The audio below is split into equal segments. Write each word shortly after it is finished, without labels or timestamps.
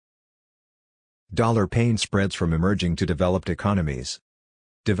Dollar pain spreads from emerging to developed economies.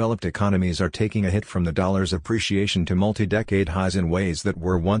 Developed economies are taking a hit from the dollar's appreciation to multi-decade highs in ways that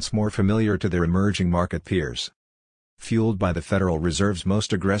were once more familiar to their emerging market peers. Fueled by the Federal Reserve's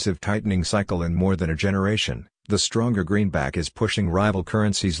most aggressive tightening cycle in more than a generation, the stronger greenback is pushing rival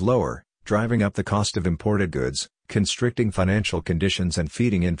currencies lower, driving up the cost of imported goods, constricting financial conditions and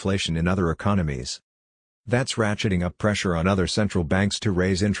feeding inflation in other economies. That's ratcheting up pressure on other central banks to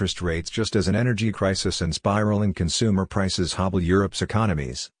raise interest rates just as an energy crisis and spiraling consumer prices hobble Europe's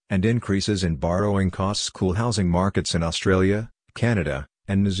economies, and increases in borrowing costs cool housing markets in Australia, Canada,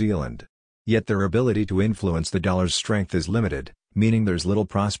 and New Zealand. Yet their ability to influence the dollar's strength is limited, meaning there's little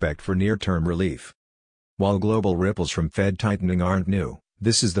prospect for near-term relief. While global ripples from Fed tightening aren't new,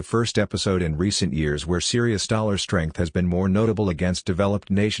 this is the first episode in recent years where serious dollar strength has been more notable against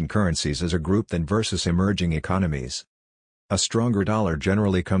developed nation currencies as a group than versus emerging economies. A stronger dollar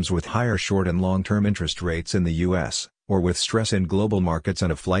generally comes with higher short and long-term interest rates in the U.S., or with stress in global markets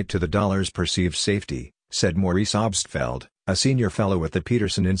and a flight to the dollar's perceived safety, said Maurice Obstfeld, a senior fellow at the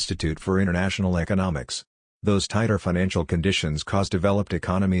Peterson Institute for International Economics. Those tighter financial conditions cause developed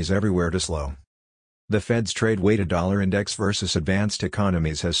economies everywhere to slow. The Fed's trade-weighted dollar index versus advanced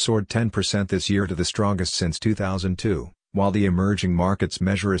economies has soared 10% this year to the strongest since 2002, while the emerging markets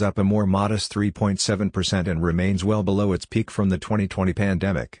measure is up a more modest 3.7% and remains well below its peak from the 2020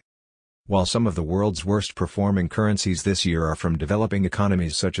 pandemic. While some of the world's worst-performing currencies this year are from developing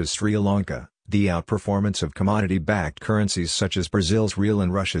economies such as Sri Lanka, the outperformance of commodity-backed currencies such as Brazil's real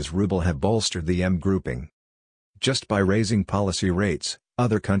and Russia's ruble have bolstered the M grouping. Just by raising policy rates,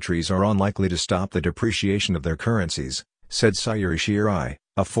 other countries are unlikely to stop the depreciation of their currencies, said Sayuri Shirai,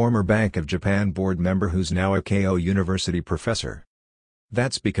 a former Bank of Japan board member who's now a Keio University professor.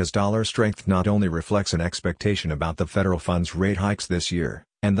 That's because dollar strength not only reflects an expectation about the federal funds rate hikes this year,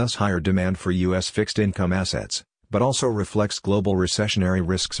 and thus higher demand for U.S. fixed-income assets, but also reflects global recessionary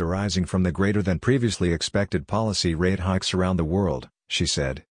risks arising from the greater than previously expected policy rate hikes around the world, she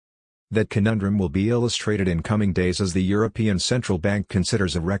said. That conundrum will be illustrated in coming days as the European Central Bank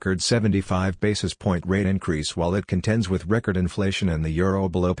considers a record 75 basis point rate increase while it contends with record inflation and the euro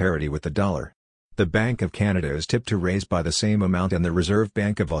below parity with the dollar. The Bank of Canada is tipped to raise by the same amount and the Reserve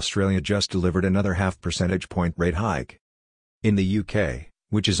Bank of Australia just delivered another half percentage point rate hike. In the UK,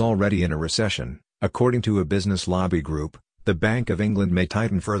 which is already in a recession, according to a business lobby group, the Bank of England may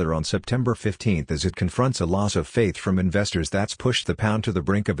tighten further on September 15 as it confronts a loss of faith from investors that's pushed the pound to the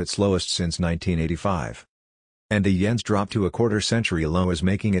brink of its lowest since 1985. And the yen's drop to a quarter-century low is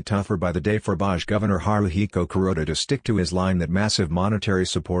making it tougher by the day for BOJ Governor Haruhiko Kuroda to stick to his line that massive monetary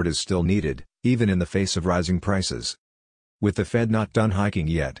support is still needed, even in the face of rising prices. With the Fed not done hiking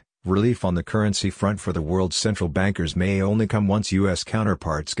yet, relief on the currency front for the world's central bankers may only come once U.S.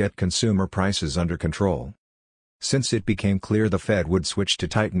 counterparts get consumer prices under control. Since it became clear the Fed would switch to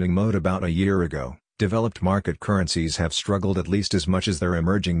tightening mode about a year ago, developed market currencies have struggled at least as much as their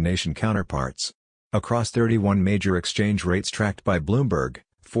emerging nation counterparts. Across 31 major exchange rates tracked by Bloomberg,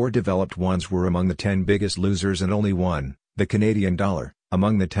 4 developed ones were among the 10 biggest losers and only one, the Canadian dollar,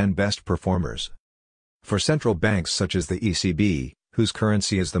 among the 10 best performers. For central banks such as the ECB, whose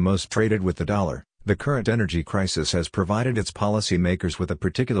currency is the most traded with the dollar, the current energy crisis has provided its policymakers with a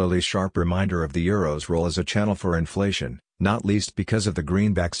particularly sharp reminder of the euro's role as a channel for inflation, not least because of the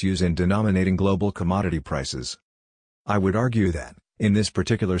greenback's use in denominating global commodity prices. I would argue that, in this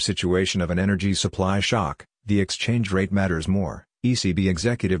particular situation of an energy supply shock, the exchange rate matters more, ECB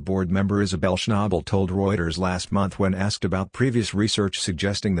Executive Board member Isabel Schnabel told Reuters last month when asked about previous research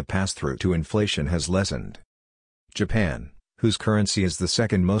suggesting the pass-through to inflation has lessened. Japan, whose currency is the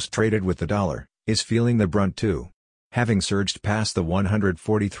second most traded with the dollar, is feeling the brunt too. Having surged past the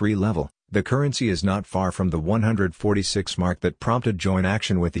 143 level, the currency is not far from the 146 mark that prompted joint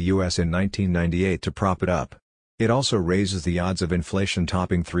action with the U.S. in 1998 to prop it up. It also raises the odds of inflation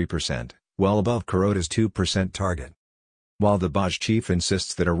topping 3%, well above Kuroda's 2% target. While the BOJ chief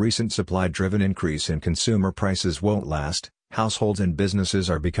insists that a recent supply-driven increase in consumer prices won't last, households and businesses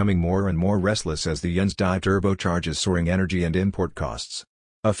are becoming more and more restless as the yen's dive turbocharges soaring energy and import costs.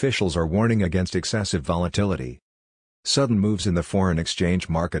 Officials are warning against excessive volatility. Sudden moves in the foreign exchange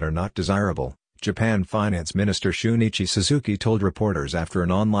market are not desirable, Japan Finance Minister Shunichi Suzuki told reporters after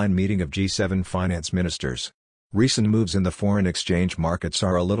an online meeting of G7 finance ministers. Recent moves in the foreign exchange markets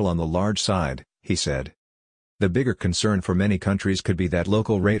are a little on the large side, he said. The bigger concern for many countries could be that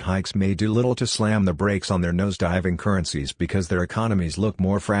local rate hikes may do little to slam the brakes on their nose-diving currencies because their economies look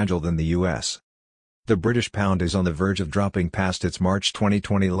more fragile than the U.S. The British pound is on the verge of dropping past its March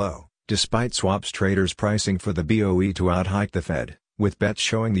 2020 low, despite swaps traders pricing for the BOE to out-hike the Fed, with bets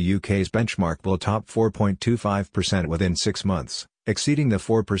showing the UK's benchmark will top 4.25% within 6 months, exceeding the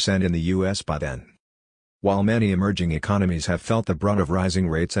 4% in the US by then. While many emerging economies have felt the brunt of rising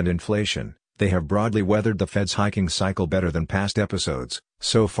rates and inflation, they have broadly weathered the Fed's hiking cycle better than past episodes,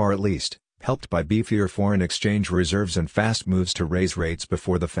 so far at least, helped by beefier foreign exchange reserves and fast moves to raise rates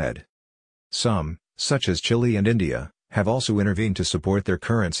before the Fed. Some, such as Chile and India, have also intervened to support their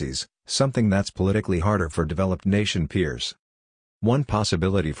currencies, something that's politically harder for developed nation peers. One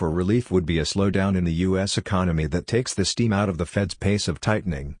possibility for relief would be a slowdown in the U.S. economy that takes the steam out of the Fed's pace of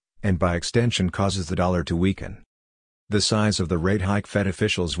tightening, and by extension causes the dollar to weaken. The size of the rate hike Fed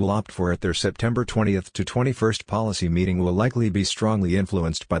officials will opt for at their September 20th to 21st policy meeting will likely be strongly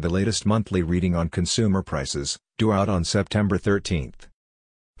influenced by the latest monthly reading on consumer prices, due out on September 13th.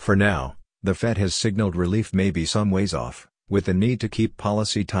 For now, the Fed has signaled relief may be some ways off, with the need to keep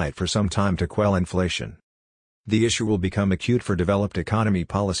policy tight for some time to quell inflation. The issue will become acute for developed economy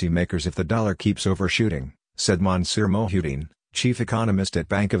policymakers if the dollar keeps overshooting, said Mansoor Mohyuddin, chief economist at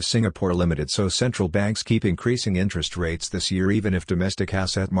Bank of Singapore Limited. So central banks keep increasing interest rates this year even if domestic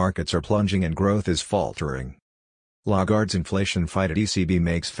asset markets are plunging and growth is faltering. Lagarde's inflation fight at ECB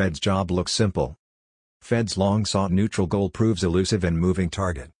makes Fed's job look simple. Fed's long-sought neutral goal proves elusive and moving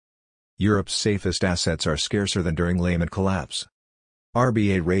target. Europe's safest assets are scarcer than during Lehman collapse.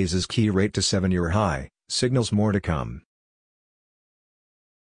 RBA raises key rate to 7-year high, signals more to come.